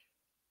realistic?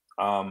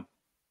 I'm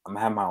gonna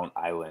have my own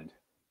island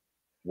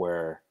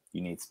where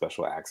you need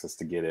special access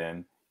to get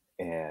in,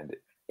 and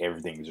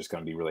everything is just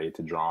going to be related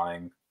to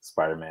drawing,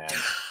 Spider-Man,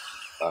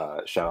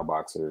 shadow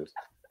boxers,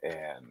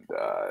 and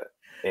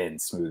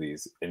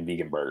smoothies and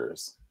vegan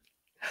burgers.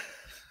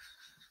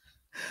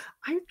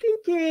 I'm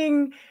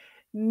thinking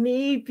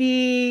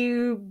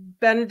maybe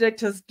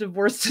Benedict has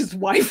divorced his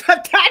wife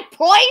at that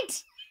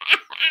point.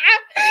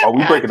 Are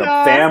we breaking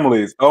up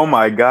families? Oh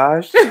my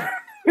gosh.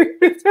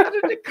 It's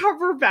Benedict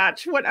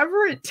Cumberbatch,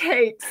 whatever it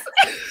takes.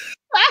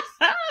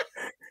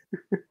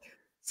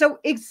 So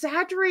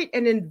exaggerate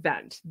and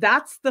invent.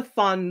 That's the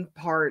fun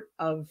part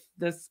of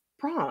this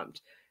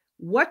prompt.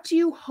 What do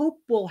you hope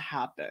will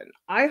happen?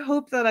 I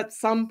hope that at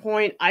some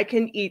point I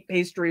can eat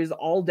pastries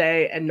all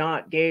day and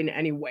not gain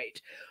any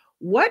weight.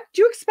 What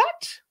do you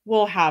expect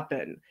will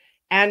happen?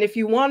 And if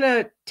you want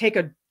to take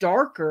a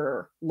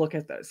darker look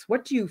at this,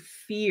 what do you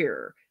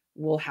fear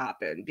will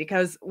happen?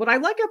 Because what I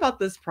like about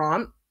this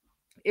prompt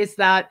is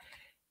that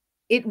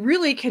it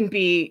really can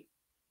be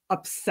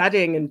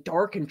upsetting and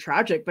dark and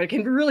tragic, but it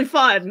can be really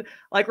fun.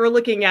 Like we're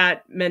looking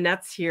at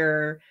Manette's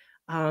here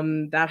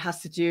that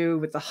has to do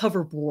with the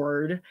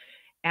hoverboard.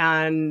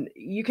 And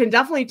you can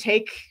definitely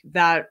take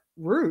that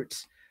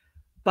route.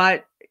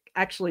 But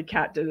actually,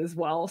 Kat did as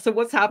well. So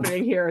what's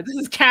happening here? This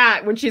is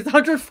Kat when she's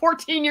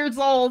 114 years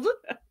old.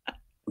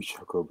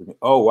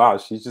 Oh, wow.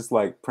 She's just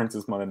like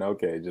Princess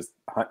Mononoke, just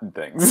hunting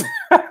things.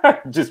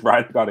 Just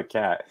riding about a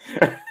cat.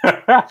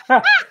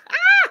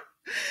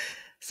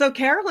 So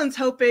Carolyn's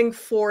hoping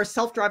for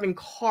self-driving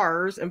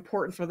cars,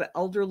 important for the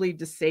elderly,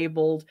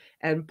 disabled,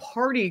 and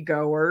party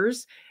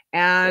goers.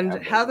 And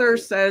Heather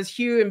says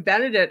Hugh and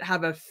Benedict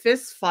have a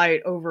fist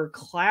fight over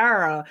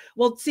Clara.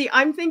 Well, see,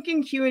 I'm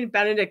thinking Hugh and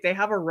Benedict, they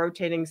have a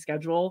rotating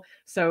schedule.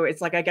 So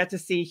it's like I get to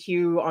see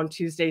Hugh on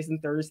Tuesdays and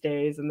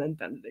Thursdays, and then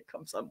Benedict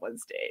comes on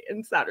Wednesday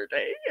and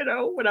Saturday,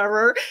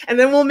 whatever. And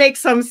then we'll make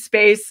some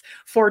space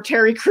for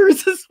Terry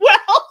Crews as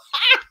well.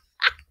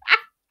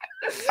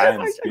 I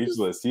am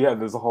speechless. You have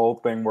this whole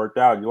thing worked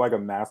out. You're like a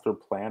master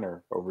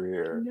planner over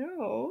here.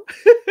 No.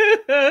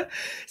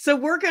 So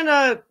we're going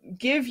to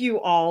give you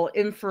all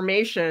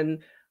information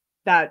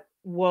that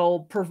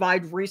will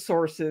provide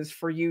resources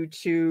for you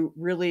to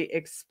really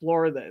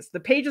explore this.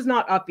 The page is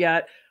not up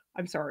yet.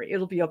 I'm sorry,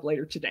 it'll be up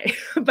later today.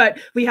 But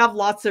we have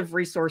lots of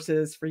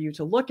resources for you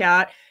to look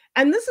at.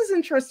 And this is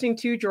interesting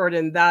too,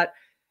 Jordan, that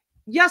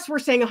yes, we're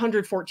saying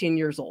 114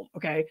 years old,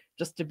 okay,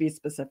 just to be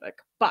specific.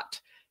 But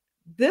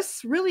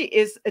this really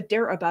is a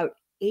dare about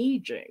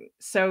aging.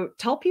 So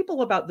tell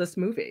people about this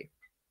movie.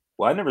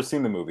 Well, I've never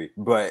seen the movie,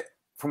 but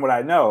from what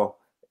I know,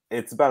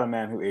 it's about a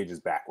man who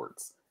ages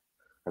backwards.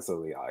 That's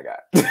literally all I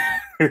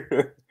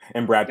got.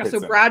 And Brad Pitt.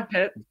 So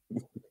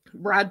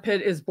Brad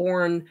Pitt is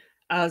born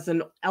as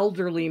an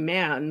elderly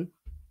man,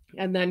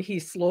 and then he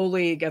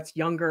slowly gets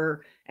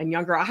younger and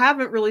younger. I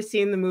haven't really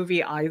seen the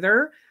movie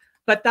either,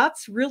 but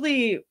that's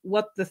really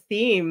what the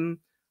theme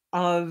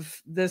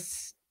of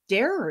this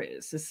dare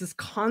is this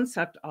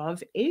concept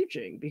of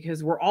aging,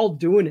 because we're all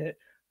doing it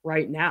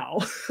right now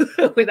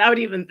without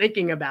even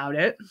thinking about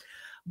it.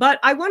 But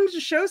I wanted to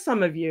show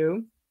some of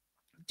you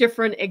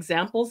different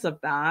examples of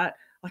that.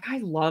 Like, I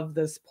love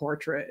this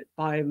portrait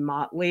by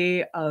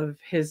Motley of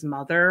his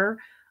mother.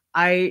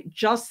 I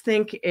just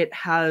think it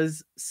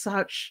has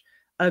such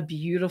a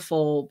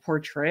beautiful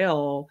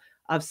portrayal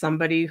of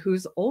somebody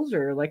who's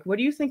older. Like, what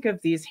do you think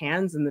of these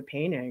hands in the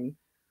painting?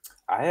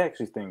 I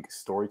actually think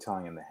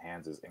storytelling in the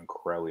hands is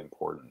incredibly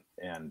important.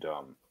 And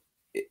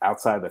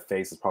outside of the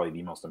face is probably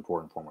the most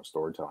important form of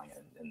storytelling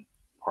and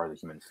part of the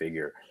human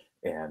figure.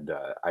 And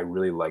I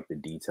really like the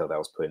detail that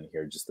was put in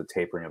here, just the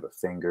tapering of the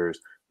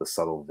fingers, the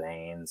subtle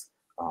veins,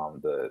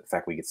 the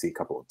fact we could see a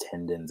couple of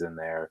tendons in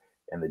there,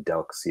 and the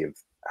delicacy of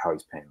how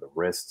he's painting the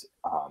wrist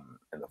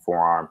and the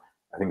forearm.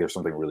 I think there's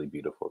something really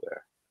beautiful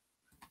there.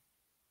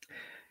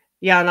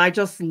 Yeah, and I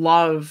just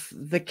love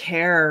the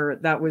care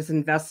that was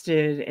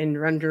invested in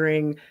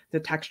rendering the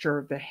texture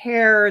of the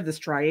hair, the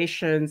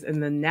striations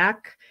in the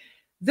neck.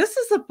 This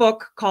is a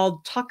book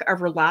called Tuck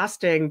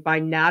Everlasting by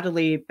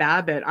Natalie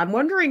Babbitt. I'm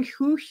wondering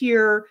who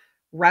here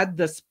read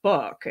this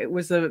book. It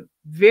was a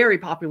very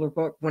popular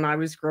book when I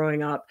was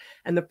growing up.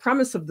 And the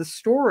premise of the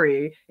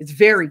story is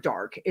very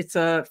dark. It's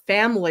a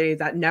family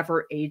that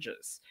never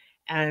ages.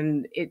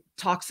 And it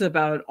talks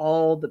about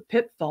all the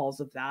pitfalls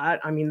of that.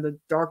 I mean, the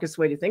darkest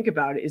way to think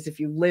about it is if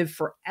you live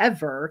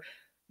forever,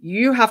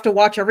 you have to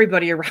watch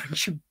everybody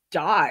around you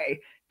die,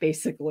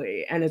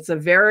 basically. And it's a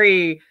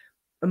very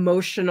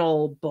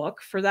emotional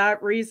book for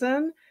that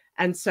reason.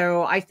 And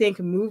so I think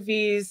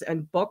movies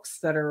and books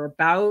that are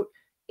about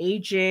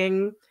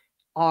aging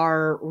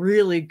are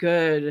really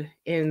good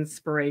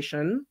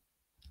inspiration.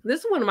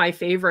 This is one of my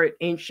favorite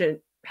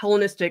ancient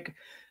Hellenistic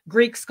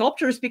Greek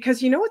sculptures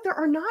because you know what? There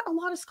are not a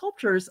lot of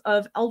sculptures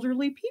of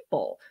elderly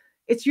people.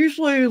 It's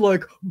usually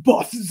like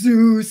buff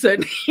Zeus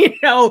and,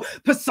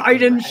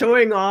 Poseidon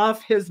showing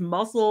off his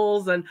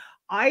muscles. And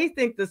I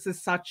think this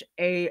is such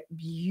a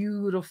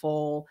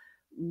beautiful,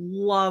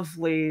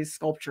 lovely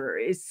sculpture.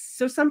 It's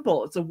so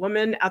simple. It's a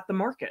woman at the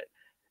market.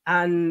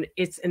 And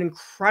it's an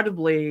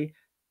incredibly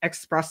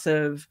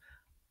expressive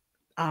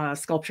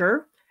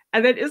sculpture.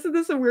 And then isn't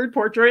this a weird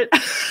portrait?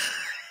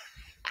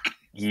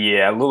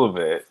 Yeah, a little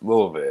bit.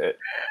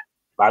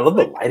 I love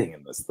the lighting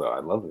in this, though.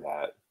 I love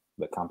that.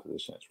 The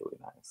composition is really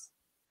nice.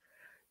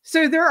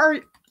 So there are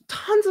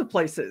tons of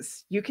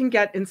places you can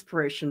get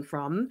inspiration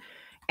from.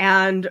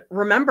 And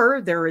remember,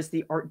 there is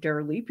the Art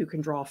Dare Leap. You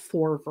can draw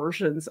 4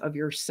 versions of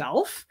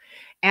yourself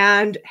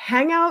and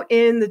hang out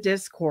in the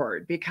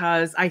Discord,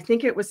 because I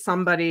think it was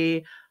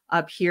somebody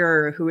up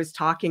here who was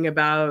talking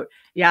about,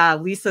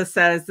 Lisa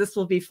says this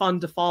will be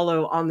fun to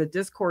follow on the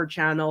Discord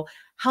channel.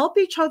 Help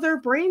each other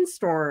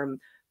brainstorm,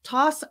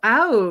 toss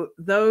out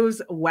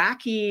those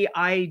wacky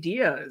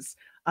ideas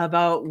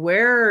about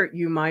where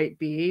you might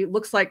be.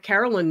 Looks like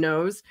Carolyn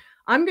knows.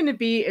 I'm going to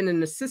be in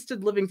an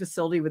assisted living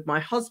facility with my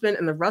husband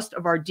and the rest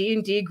of our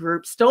D&D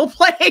group still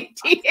playing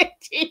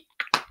D&D.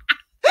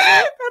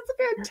 That's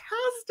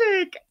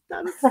fantastic.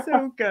 That is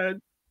so good.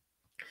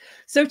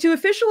 So to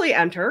officially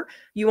enter,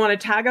 you want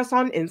to tag us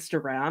on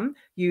Instagram,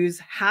 use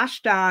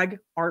 #ArtProfDare.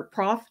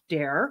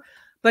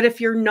 But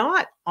if you're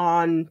not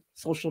on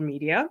social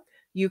media,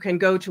 you can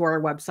go to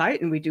our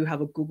website, and we do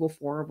have a Google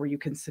form where you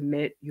can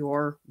submit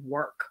your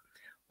work.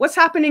 What's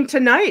happening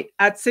tonight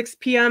at 6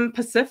 p.m.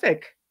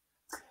 Pacific?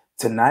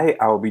 Tonight,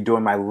 I will be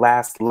doing my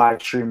last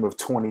live stream of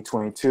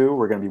 2022.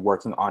 We're going to be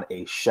working on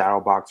a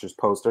Shadowboxers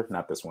poster.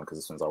 Not this one, because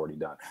this one's already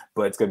done.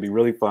 But it's going to be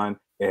really fun,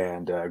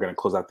 and we're going to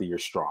close out the year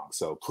strong.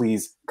 So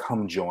please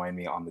come join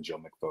me on the Joe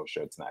McFo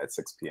Show tonight at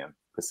 6 p.m.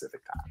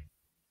 Pacific time.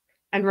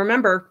 And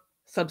remember,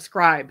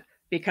 subscribe,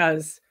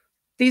 because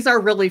these are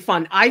really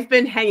fun. I've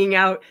been hanging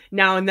out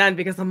now and then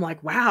because I'm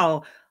like,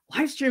 wow,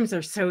 live streams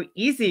are so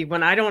easy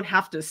when I don't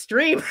have to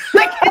stream.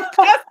 I can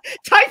just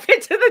type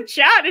into the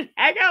chat and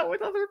hang out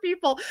with other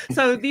people.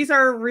 So these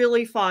are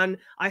really fun.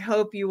 I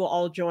hope you will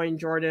all join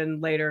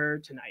Jordan later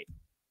tonight.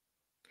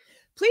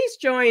 Please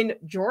join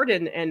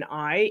Jordan and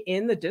I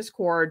in the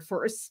Discord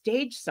for a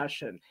stage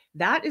session.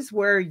 That is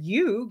where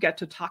you get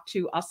to talk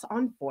to us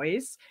on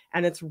voice,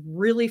 and it's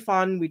really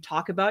fun. We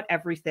talk about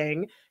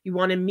everything. You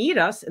want to meet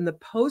us in the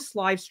post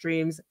live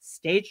streams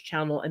stage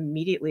channel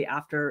immediately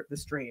after the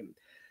stream.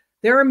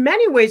 There are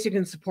many ways you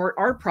can support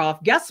Art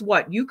Prof. Guess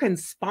what? You can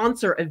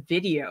sponsor a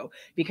video,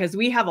 because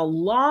we have a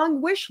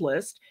long wish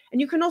list, and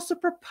you can also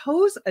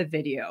propose a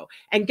video.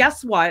 And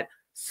guess what?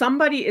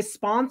 Somebody is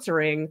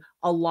sponsoring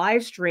a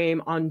live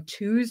stream on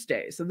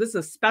Tuesday. So this is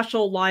a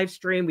special live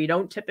stream. We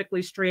don't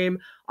typically stream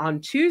on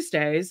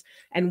Tuesdays.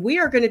 And we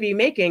are going to be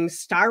making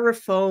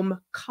styrofoam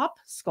cup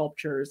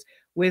sculptures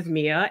with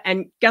Mia.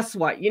 And guess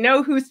what? You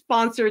know who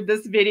sponsored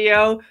this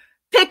video?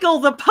 Pickle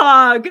the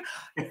Pug.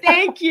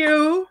 Thank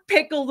you,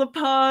 Pickle the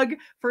Pug,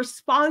 for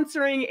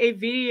sponsoring a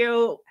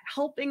video,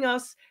 helping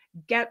us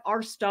get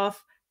our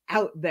stuff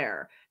out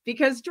there.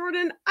 Because,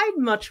 Jordan, I'd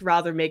much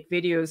rather make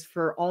videos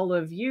for all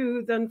of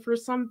you than for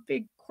some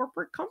big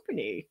corporate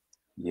company.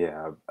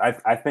 Yeah,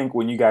 I think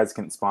when you guys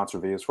can sponsor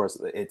videos for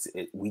us,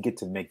 we get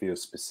to make videos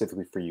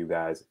specifically for you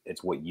guys.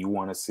 It's what you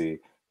want to see.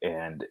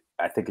 And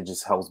I think it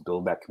just helps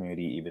build that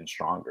community even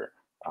stronger.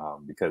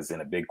 Because in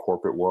a big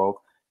corporate world,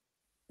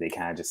 they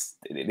kind of just,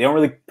 they don't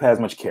really put as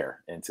much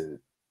care into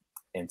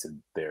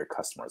their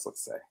customers,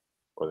 let's say,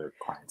 or their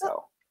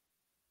clientele.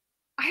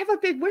 I have a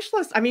big wish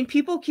list. I mean,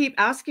 people keep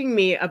asking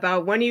me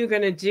about when are you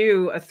going to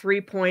do a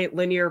 3-point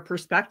linear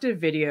perspective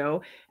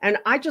video? And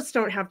I just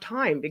don't have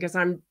time because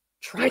I'm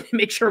trying to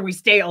make sure we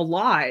stay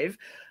alive.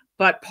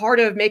 But part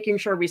of making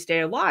sure we stay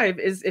alive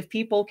is if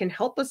people can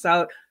help us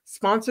out,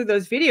 sponsor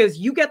those videos,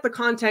 you get the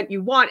content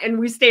you want and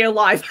we stay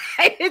alive.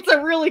 It's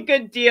a really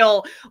good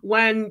deal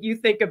when you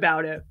think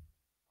about it.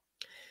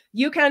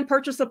 You can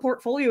purchase a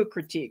portfolio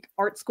critique.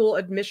 Art school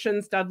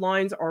admissions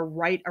deadlines are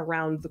right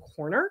around the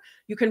corner.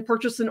 You can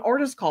purchase an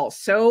artist call.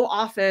 So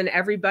often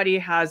everybody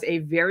has a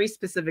very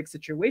specific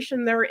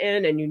situation they're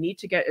in, and you need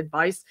to get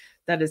advice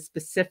that is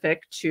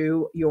specific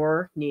to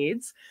your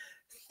needs.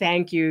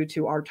 Thank you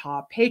to our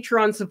top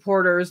Patreon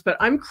supporters, but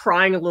I'm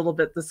crying a little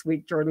bit this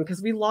week, Jordan,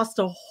 because we lost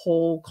a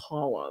whole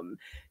column.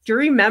 Do you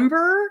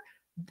remember?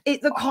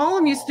 The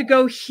column used to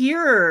go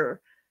here.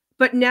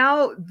 But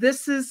now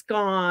this is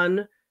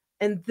gone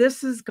and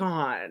this is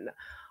gone.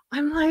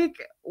 I'm like,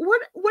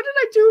 what did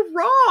I do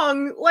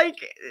wrong? Like,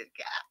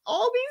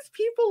 all these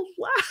people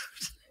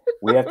left.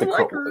 We have to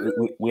Like,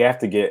 we have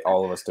to get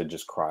all of us to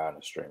just cry on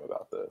a stream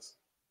about this.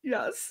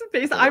 yes,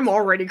 basically, I'm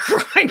already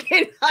crying.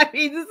 I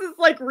mean, this is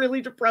like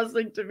really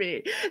depressing to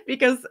me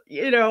because,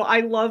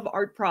 I love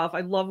Art Prof.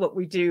 I love what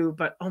we do,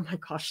 but oh my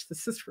gosh,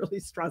 this is really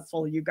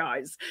stressful, you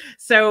guys.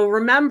 So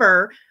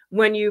remember,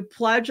 when you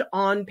pledge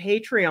on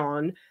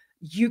Patreon,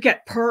 you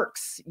get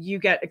perks, you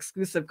get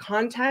exclusive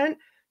content,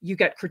 you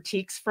get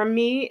critiques from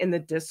me in the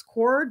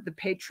Discord. The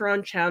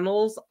Patreon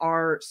channels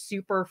are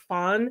super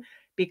fun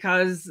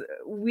because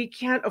we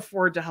can't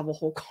afford to have a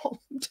whole column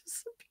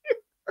disappear.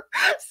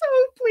 So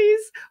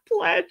please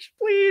pledge,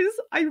 please.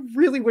 I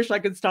really wish I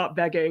could stop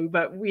begging,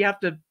 but we have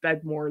to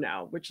beg more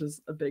now, which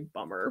is a big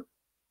bummer.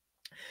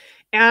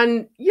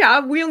 And yeah,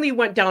 we only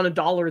went down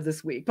 $1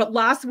 this week, but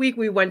last week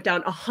we went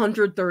down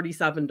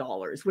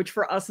 $137, which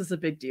for us is a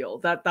big deal.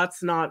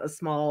 That's not a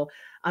small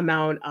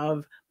amount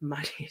of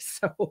money.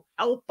 So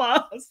help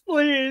us,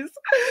 please,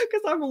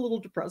 because I'm a little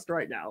depressed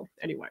right now.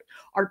 Anyway,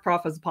 Art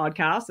Prof is a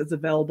podcast. It's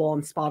available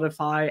on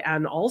Spotify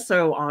and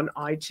also on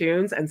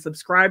iTunes. And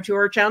subscribe to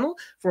our channel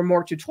for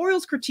more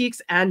tutorials,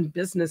 critiques, and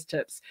business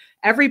tips.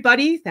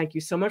 Everybody, thank you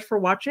so much for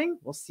watching.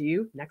 We'll see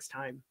you next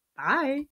time. Bye.